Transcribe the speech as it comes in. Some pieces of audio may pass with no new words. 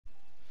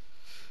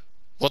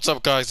What's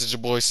up, guys? It's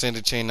your boy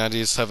Sandy Chain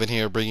 97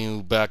 here, bringing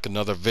you back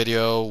another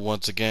video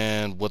once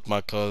again with my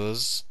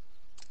cuz.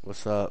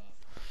 What's up?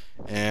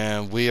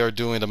 And we are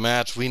doing the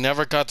match we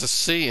never got to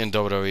see in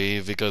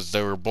WWE because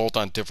they were both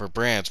on different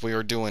brands. We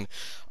are doing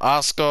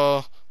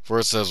Asuka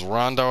versus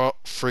Ronda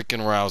freaking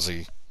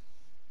Rousey.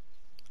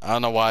 I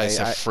don't know why I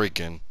said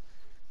freaking.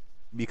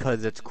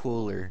 Because it's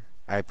cooler.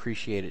 I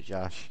appreciate it,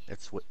 Josh.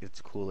 It's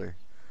cooler.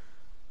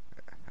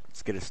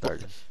 Let's get it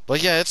started.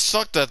 But yeah, it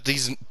sucked that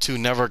these two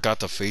never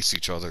got to face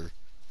each other.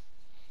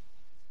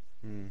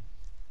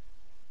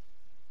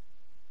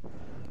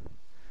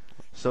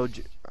 So,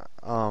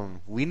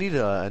 we need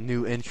a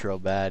new intro,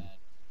 bad.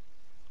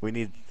 We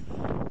need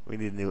a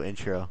new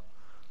intro.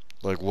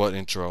 Like what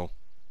intro?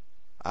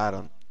 I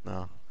don't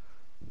know.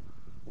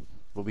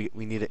 But we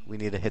need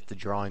to hit the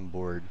drawing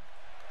board.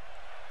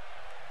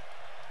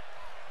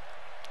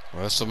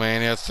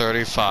 WrestleMania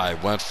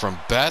 35 went from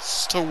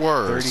best to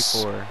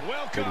worst.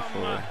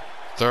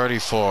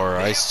 34.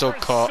 I still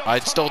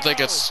think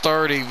it's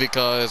 30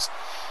 because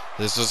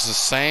this is the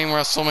same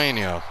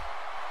WrestleMania.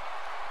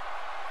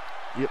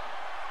 Yep.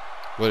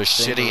 With a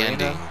same shitty arena.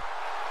 ending.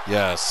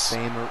 Yes.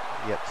 Same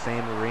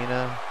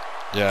arena.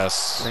 Yes.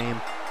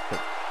 Same.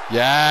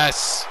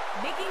 Yes.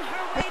 Making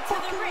her way to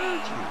the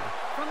ring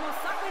from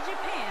Osaka,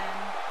 Japan.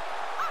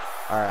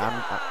 All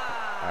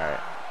right.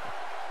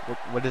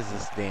 What is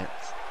this dance?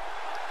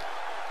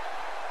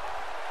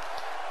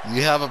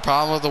 You have a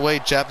problem with the way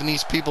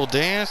Japanese people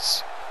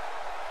dance?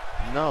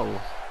 No.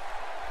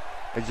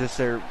 It's just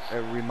it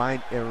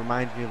reminds me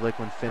of like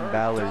when Finn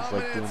Balor's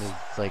like doing his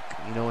when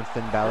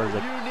Finn Balor's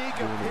like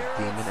doing his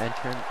demon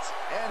entrance.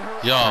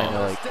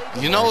 Yo,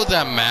 you know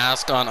that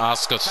mask on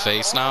Asuka's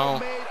face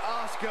now?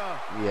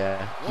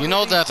 Yeah. You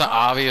know that's an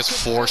obvious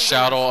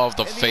foreshadow of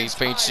the face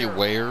paint she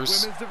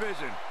wears?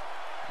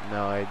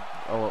 No,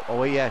 oh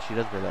wait, yeah, she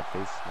does wear that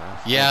face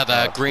mask. Yeah,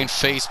 that green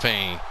face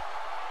paint.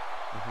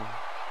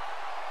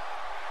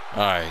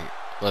 Alright,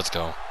 let's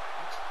go.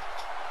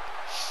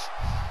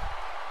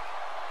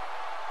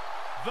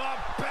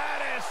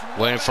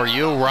 Waiting for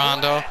you,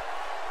 Ronda.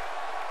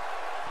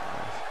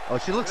 Oh,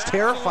 she looks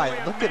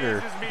terrified. Look at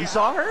her. You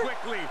saw her?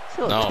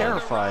 She looked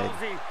terrified.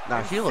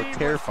 Nah, she looked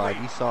terrified.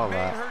 You saw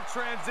that.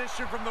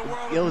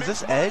 Yo, is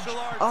this Edge?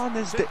 Oh,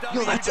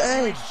 yo, that's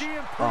Edge.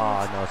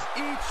 Oh, no.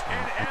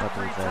 I thought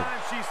that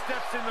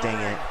was Edge. Dang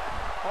it.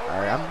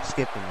 Alright, I'm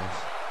skipping this.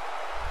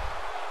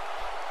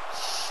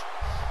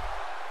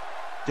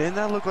 Didn't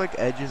that look like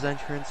Edge's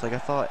entrance? Like, I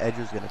thought Edge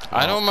was going to come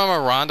I don't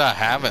remember Ronda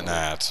having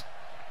that.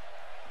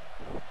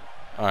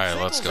 Alright,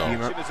 let's go.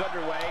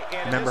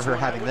 Remember her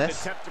having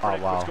this? Oh,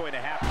 wow.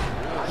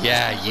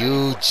 Yeah,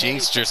 you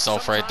jinxed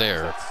yourself right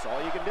there.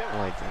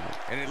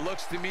 And it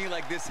looks to me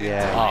like this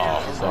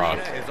oh, fuck.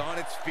 is on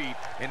its feet,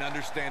 and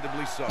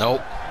understandably so.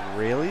 Nope.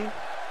 Really?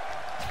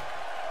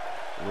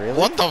 Really?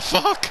 What the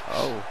fuck?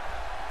 Oh.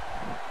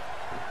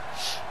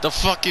 The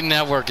fucking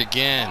network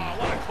again.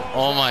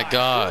 Oh my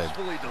god.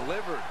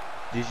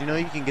 Did you know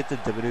you can get the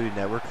WWE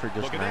Network for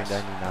just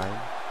 $9.99?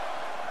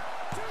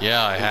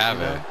 Yeah, I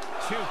have it.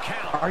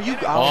 Are you?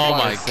 Oh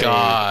my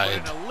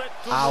god.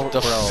 Bro,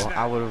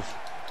 I would have.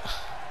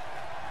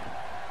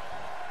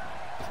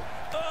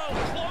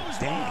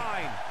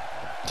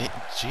 Dang.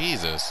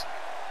 Jesus.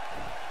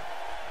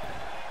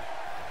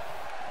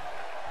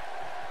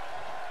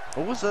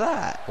 What was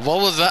that?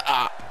 What was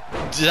that?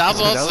 That's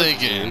what I was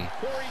thinking.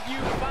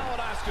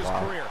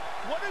 Career.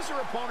 What does your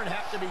opponent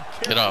have to be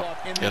Get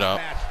up. Get up.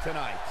 Match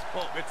tonight?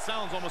 Well, it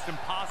sounds almost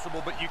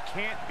impossible, but you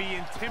can't be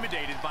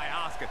intimidated by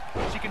Asuka.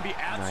 She can be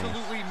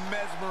absolutely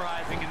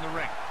mesmerizing in the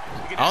ring.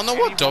 I don't know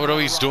what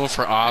WWE's doing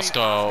for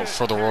Asuka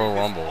for the Royal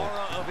Rumble.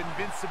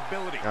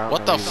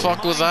 What the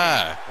fuck was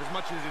that?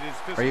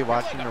 Are you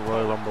watching the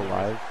Royal Rumble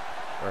live?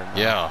 Or not?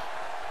 Yeah.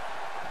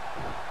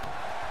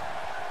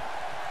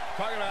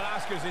 Talking about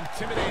Asuka's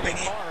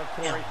intimidating aura,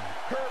 Corey.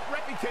 Her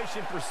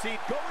reputation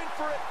precedes going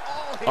for it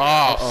all here.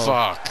 Oh,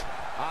 fuck.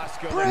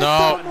 Asuka,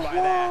 no.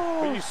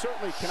 But you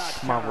certainly cannot.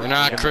 Come on, you're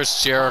not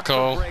Chris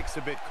Jericho.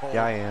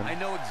 Yeah, I am. I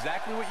know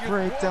exactly what you're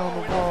break down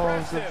the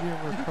walls of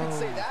Jericho. You can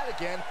say that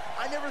again.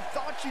 I never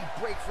thought you'd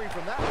break free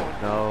from that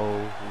one.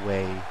 No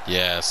way.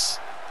 Yes.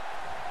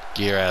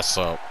 Get your ass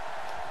up.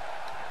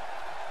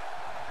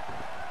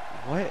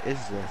 What is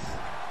this?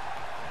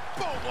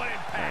 Boom, what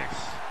impact.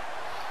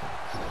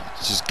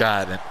 Just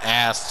got an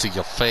ass to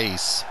your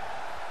face.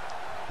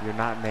 You're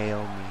not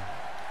Naomi.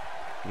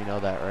 You know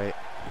that, right?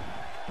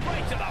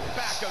 Right to the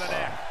back of the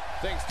neck.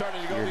 Things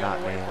starting to go the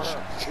other way for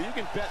her. Well, you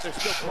can bet there's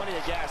still plenty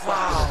of gas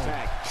left in the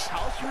tank.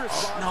 How's she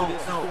respond to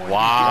this?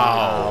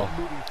 Wow.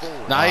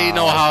 Now you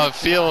know how it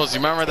feels. You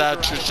remember that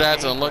Trish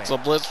Stratus and Alexa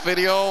Bliss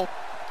video?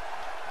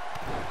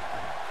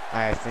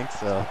 I think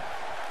so.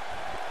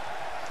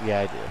 Yeah,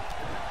 I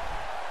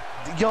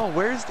do. Yo,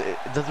 where's the?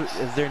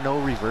 Is there no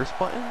reverse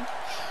button?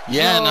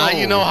 Yeah, no. Now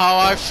you know how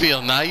I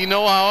feel. Now you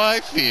know how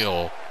I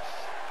feel.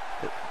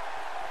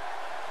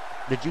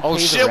 Did you? Oh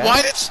pay shit! the ref?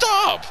 Why'd it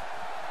stop?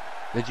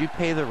 Did you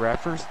pay the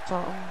ref or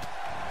something?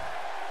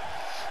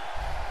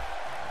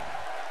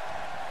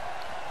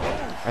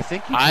 I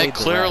think you I paid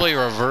clearly the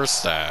ref.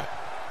 reversed that.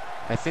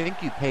 I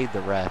think you paid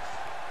the ref.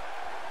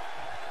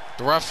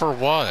 The ref for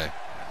what?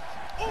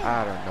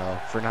 I don't know.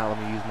 For not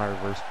letting me use my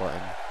reverse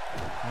button.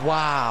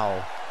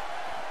 Wow.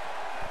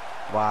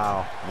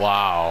 Wow.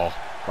 Wow.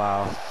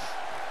 Wow.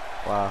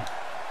 Wow.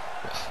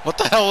 What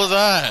the hell was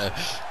that?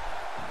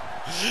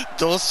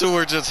 Those two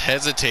were just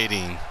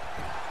hesitating.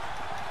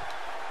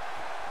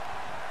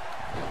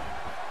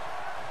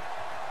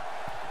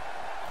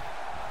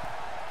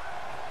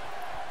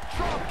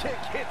 Drop kick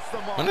hits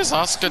the mark. When has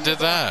Asuka did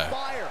that?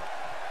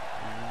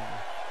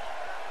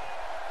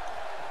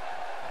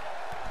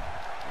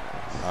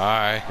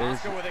 Alright.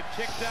 There's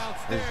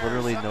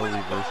literally no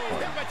reverse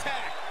button.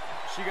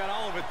 She got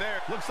all of it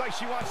there. Looks like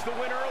she wants to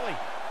win early.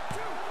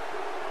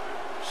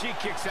 She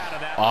kicks out of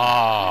that.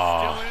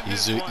 Oh,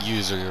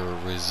 use your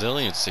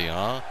resiliency,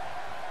 huh?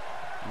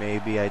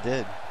 Maybe I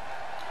did.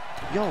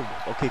 Yo,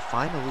 okay,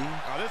 finally.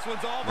 This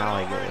one's all now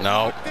I get it.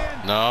 No,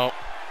 no.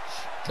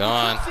 Come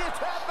on.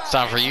 It's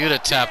time for you to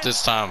tap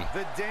this time.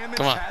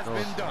 Come on.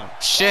 No,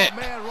 shit.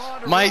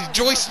 My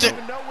joystick.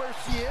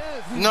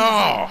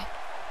 No.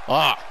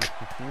 Fuck.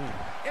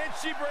 And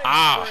she breaks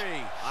Ah.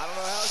 free. I don't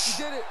know how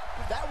she did it,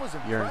 but that was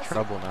impressive. You're in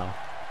trouble now.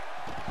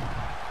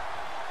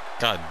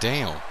 God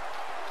damn.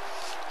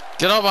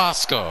 Get up,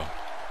 Asuka.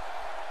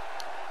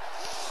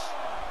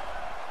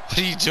 What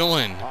are you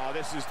doing? Oh,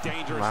 this is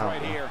dangerous Wow.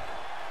 right here.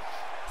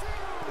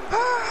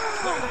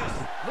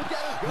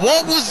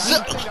 What was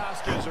that?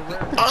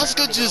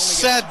 Asuka just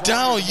sat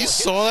down. You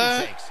saw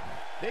that?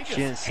 She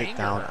didn't sit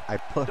down. I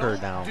put her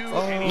down.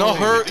 Oh.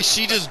 No,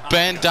 she just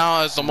bent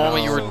down as the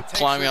moment you were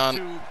climbing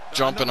on,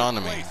 jumping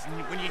onto me.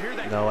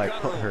 No, I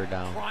put her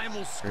down.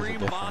 There's a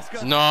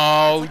difference.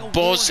 No,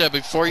 bullshit.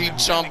 Before you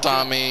jumped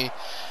on me,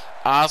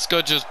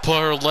 Asuka just put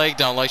her leg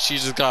down like she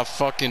just got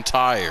fucking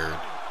tired.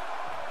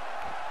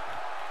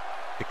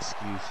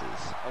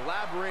 Excuses.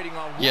 Elaborating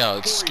on what Yeah, Corey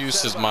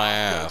excuses said about my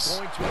Asuka ass.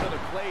 going to another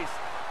place.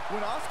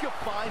 When Asuka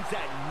finds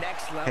that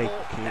next level,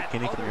 Hey,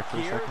 can you come here for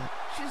a second?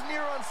 she's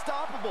near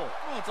unstoppable.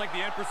 Well, it's like the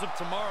Empress of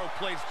Tomorrow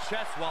plays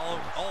chess while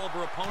all of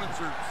her opponents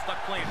are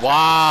stuck playing chess.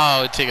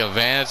 Wow, take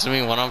advantage of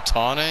me when I'm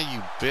taunting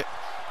you, bitch.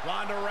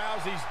 Ronda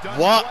Rousey's done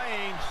What?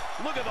 playing.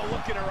 Look at the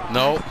look in her eyes.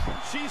 Nope.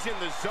 She's in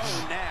the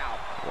zone now.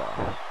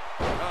 Wow.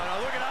 Now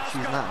look at Asuka.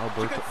 She's not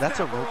Alberto. That's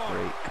a rope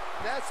break.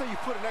 That's how you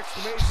put an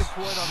exclamation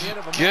point on the end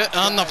of a Get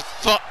match, on the guys.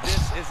 fuck.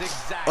 This is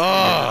exactly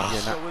Ugh. what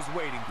You're Asuka not- was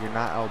waiting for. You're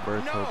not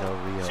Alberto No, Del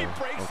Rio. she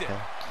breaks it. Okay.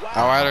 Wow.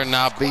 I'd rather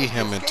not be Quite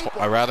him. the In escape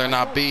I'd rather on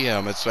not this be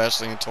him,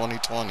 especially in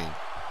 2020.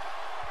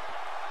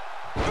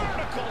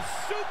 Vertical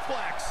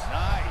suplex.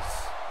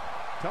 Nice.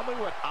 Tell me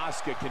what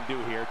Asuka can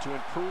do here to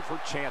improve her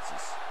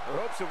chances. Her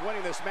hopes of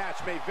winning this match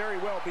may very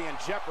well be in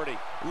jeopardy.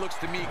 It looks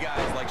to me,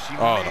 guys, like she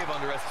Oh. may have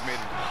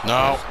underestimated.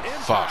 No,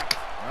 Impact. fuck.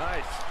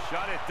 Nice.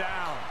 Shut it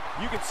down.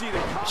 You can see the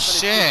confidence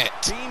Shit.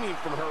 beaming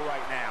from her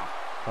right now.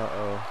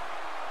 Uh-oh.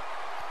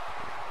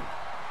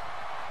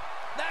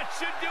 That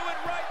should do it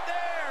right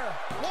there.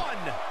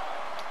 One.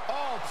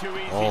 All too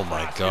easy. Oh for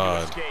my Asuka to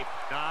God. escape.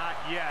 Not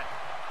yet.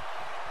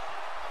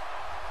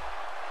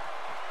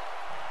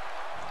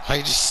 How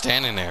you just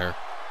standing there?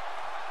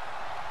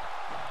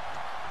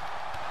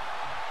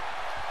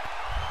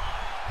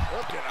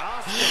 Look at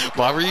Asuka.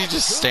 Why were you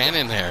just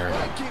standing there?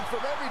 Striking from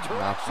every direction.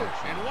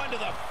 Malfunction. And one to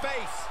the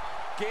face.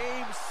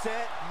 Game,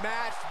 set,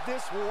 match.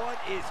 This one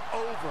is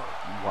over.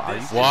 What, are you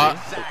This is What?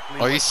 exactly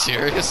Are you what-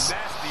 serious?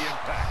 That's the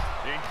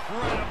impact.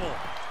 Incredible.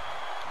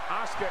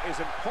 Asuka is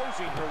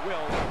imposing her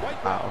will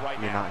right now, Wow, right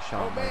you're now. not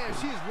Shawn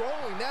Michaels. she's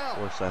rolling now.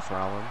 Or Seth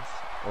Rollins.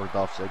 Or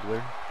Dolph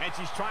Ziggler. And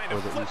she's trying to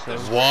Or the flip Usos. the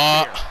script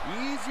What?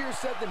 here. Easier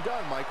said than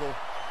done, Michael.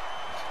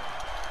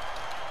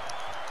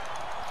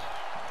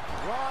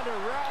 Ronda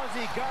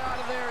Rousey got out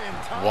of there in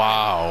time.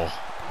 Wow.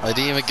 I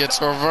didn't even get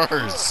to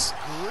reverse. Good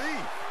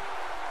grief.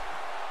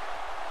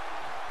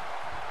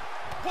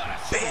 What a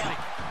strike.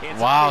 It's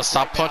Wow, obvious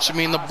stop right now punching that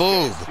me in the Asuka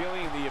boob. is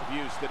feeling the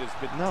abuse that has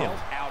been No. dealt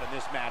out in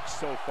this match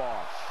so far.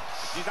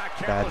 She's not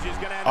Bad careful. She's move.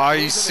 going to end up Are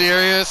you losing this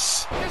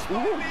serious? match. This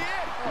might be it.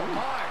 Oh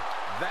my!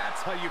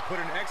 That's how you put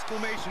an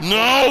exclamation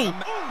No!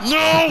 point.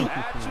 No!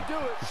 That should do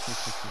it.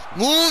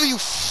 Move, you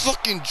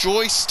fucking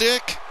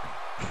joystick!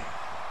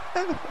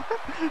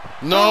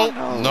 No,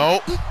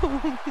 no,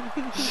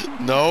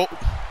 no.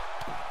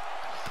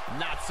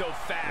 Not so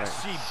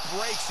fast. She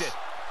breaks it.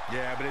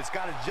 Yeah, but it's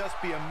got to just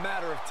be a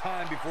matter of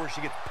time before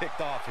she gets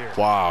picked off here.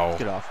 Wow,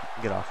 Get off.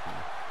 Get off me.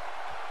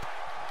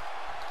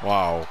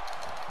 wow.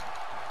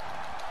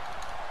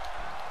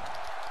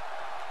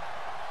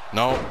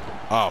 No.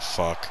 Oh,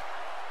 fuck.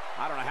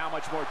 I don't know how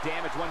much more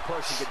damage one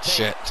person could take.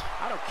 Shit.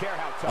 I don't care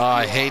how tough Oh,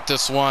 I you are. hate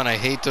this one. I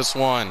hate this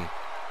one.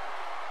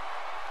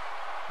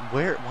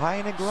 Where? Why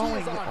ain't it growing?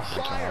 She is on Oh my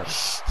fire. god.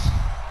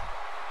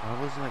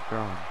 Why wasn't it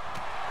growing?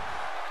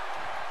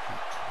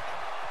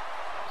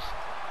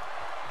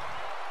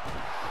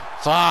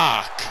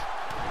 Fuck.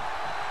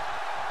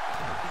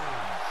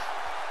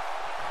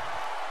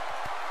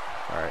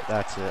 Alright,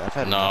 that's it. I've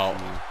had No. enough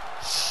of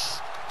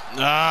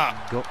you.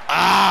 Ah. Go,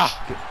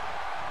 Ah.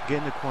 get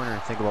in the corner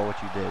and think about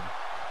what you did.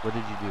 What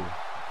did you do?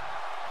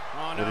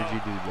 Oh, What did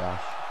you do,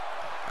 Josh?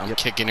 I'm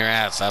kicking your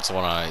ass. That's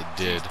what I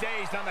did.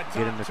 Get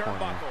in the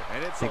corner.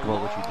 Think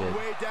about what you did.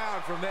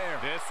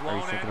 Are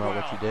you thinking about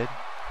what you did?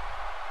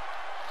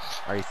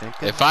 Are you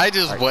thinking? If I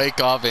just wake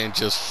up and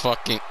just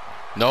fucking...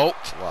 Nope.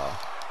 Wow.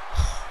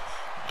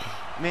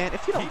 Man,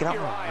 if you don't get out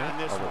my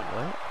way,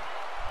 what?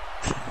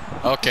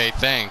 Okay,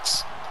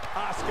 thanks.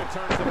 Asuka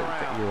turns it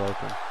around. You're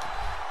welcome.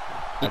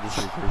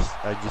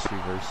 I just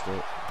reversed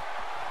it.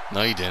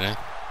 No, you didn't.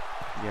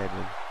 Yeah, I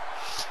did.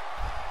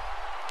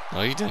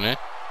 No, you didn't.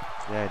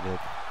 Yeah, I did.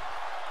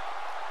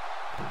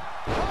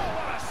 Oh,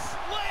 what a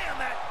slam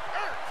that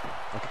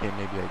hurt. Okay,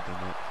 maybe I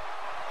didn't.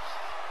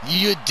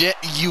 You did.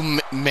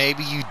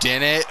 Maybe you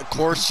didn't. Of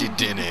course you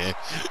didn't.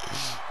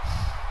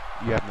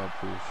 You have no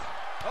proof.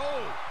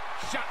 Oh,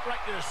 shot right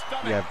to the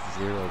stomach. You have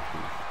zero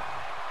proof.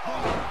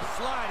 Oh,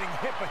 sliding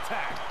hip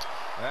attack.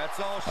 That's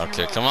all she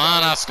Okay, wrote. come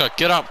on, Asuka.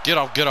 Get up, get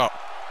up, get up.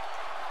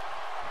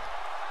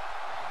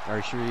 Are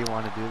you sure you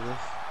want to do this?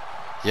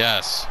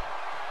 Yes.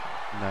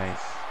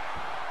 Nice.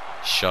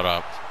 Shut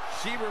up.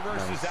 She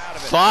reverses out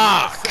of it.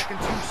 Fuck! A second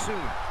too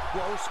soon.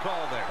 Close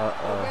call there.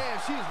 Uh-oh. Man,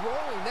 she's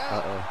rolling now.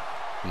 Uh-oh.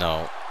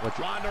 No.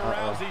 Ronda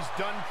Rousey's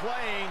done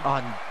playing.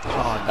 On.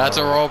 That's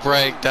a roll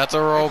break. That's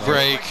a roll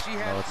break.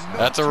 No, it's not.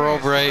 That's a roll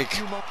break.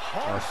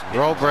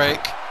 Roll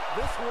break.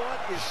 This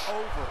one is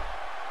over.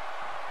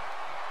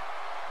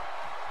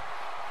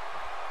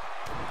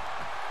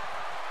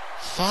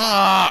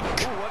 Fuck.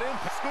 Ooh, what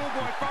impact.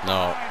 Schoolboy from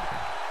No. behind.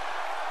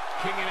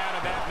 Kicking out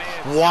of that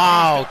man.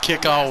 Wow,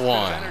 kick out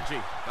one.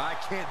 Energy. I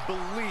can't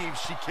believe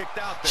she kicked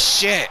out there.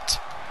 Shit.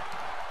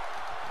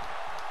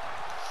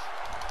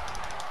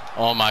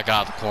 Oh my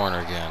god, the corner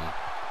again.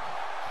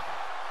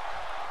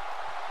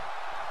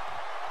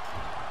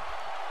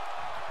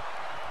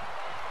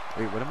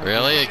 Wait, what am I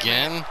Really doing?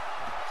 again?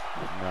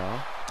 No.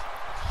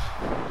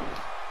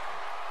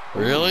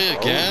 Really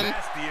again?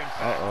 Nasty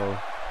impact.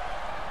 Uh-oh.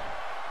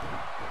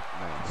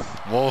 Nice.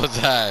 What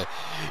was that?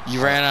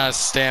 You ran out of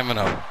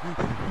stamina.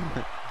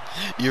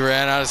 You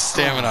ran out of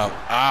stamina.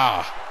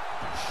 Ah.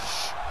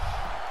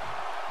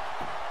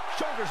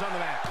 Shoulders on the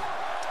mat.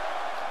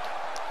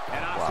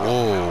 And Asuka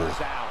Whoa.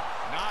 powers out.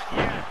 Not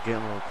yet.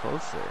 Getting a little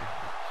closer.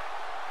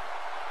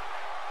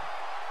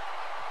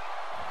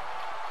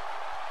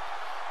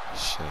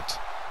 Shit.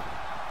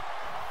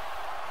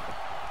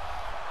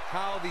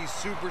 How these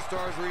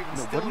superstars are even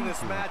still in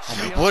this match.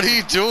 to be What are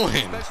you honest,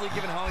 doing? especially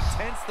given how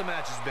intense the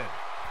match has been.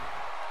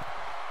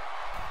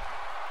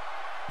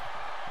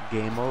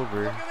 Game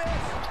over. Look at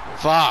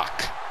this.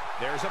 Fuck.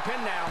 There's a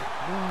pin now.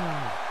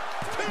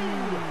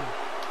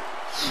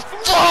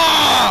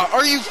 Fuck!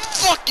 Are you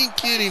fucking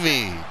kidding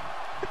me?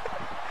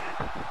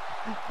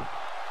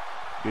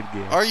 Good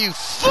game. Are you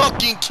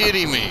fucking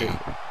kidding me?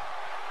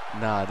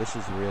 Nah, this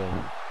is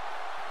real.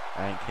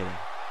 I ain't kidding.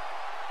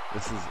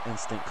 This is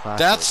instant classic.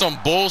 That's some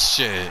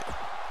bullshit.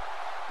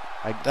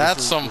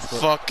 That's some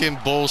fucking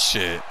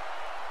bullshit.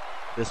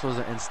 This was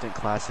an instant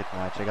classic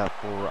match. I got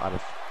 4 out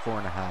of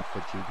 4.5.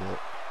 What'd you get?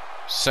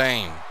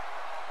 Same.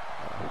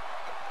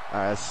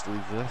 Alright, let's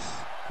leave this.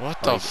 What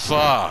the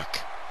fuck?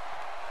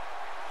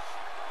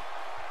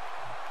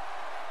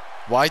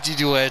 Why'd you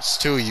do Edge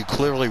 2? You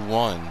clearly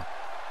won.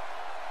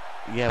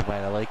 Yeah, but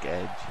I like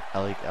Edge. I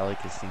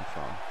like his theme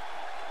song.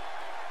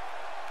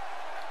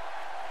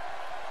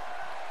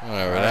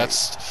 Whatever,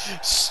 that's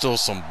still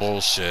some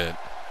bullshit.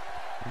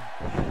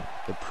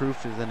 The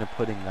proof is in the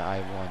pudding that I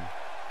won.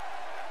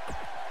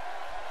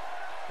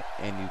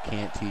 And you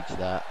can't teach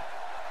that.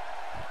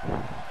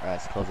 Alright,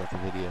 let's close out the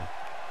video.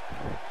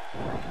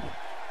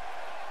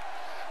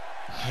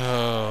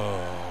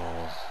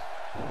 Oh.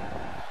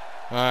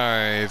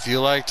 Alright, if you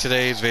like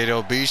today's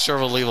video, be sure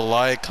to leave a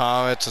like,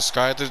 comment,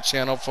 subscribe to the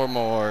channel for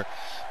more.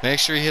 Make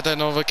sure you hit that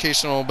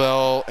notification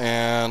bell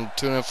and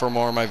tune in for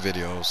more of my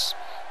videos.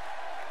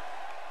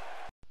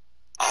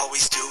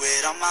 Always do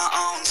it on my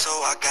own, so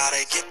I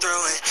gotta get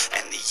through it.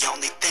 And the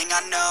only thing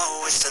I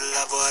know is to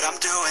love what I'm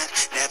doing.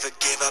 Never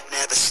give up,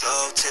 never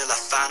slow, till I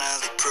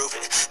finally prove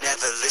it.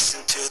 Never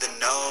listen to the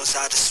no's,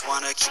 I just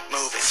wanna keep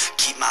moving.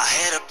 Keep my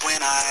head up when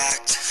I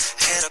act,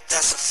 head up,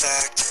 that's a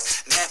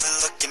fact. Never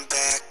looking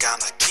back,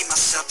 I'ma keep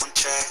myself on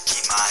track.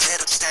 Keep my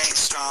head up, staying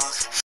strong.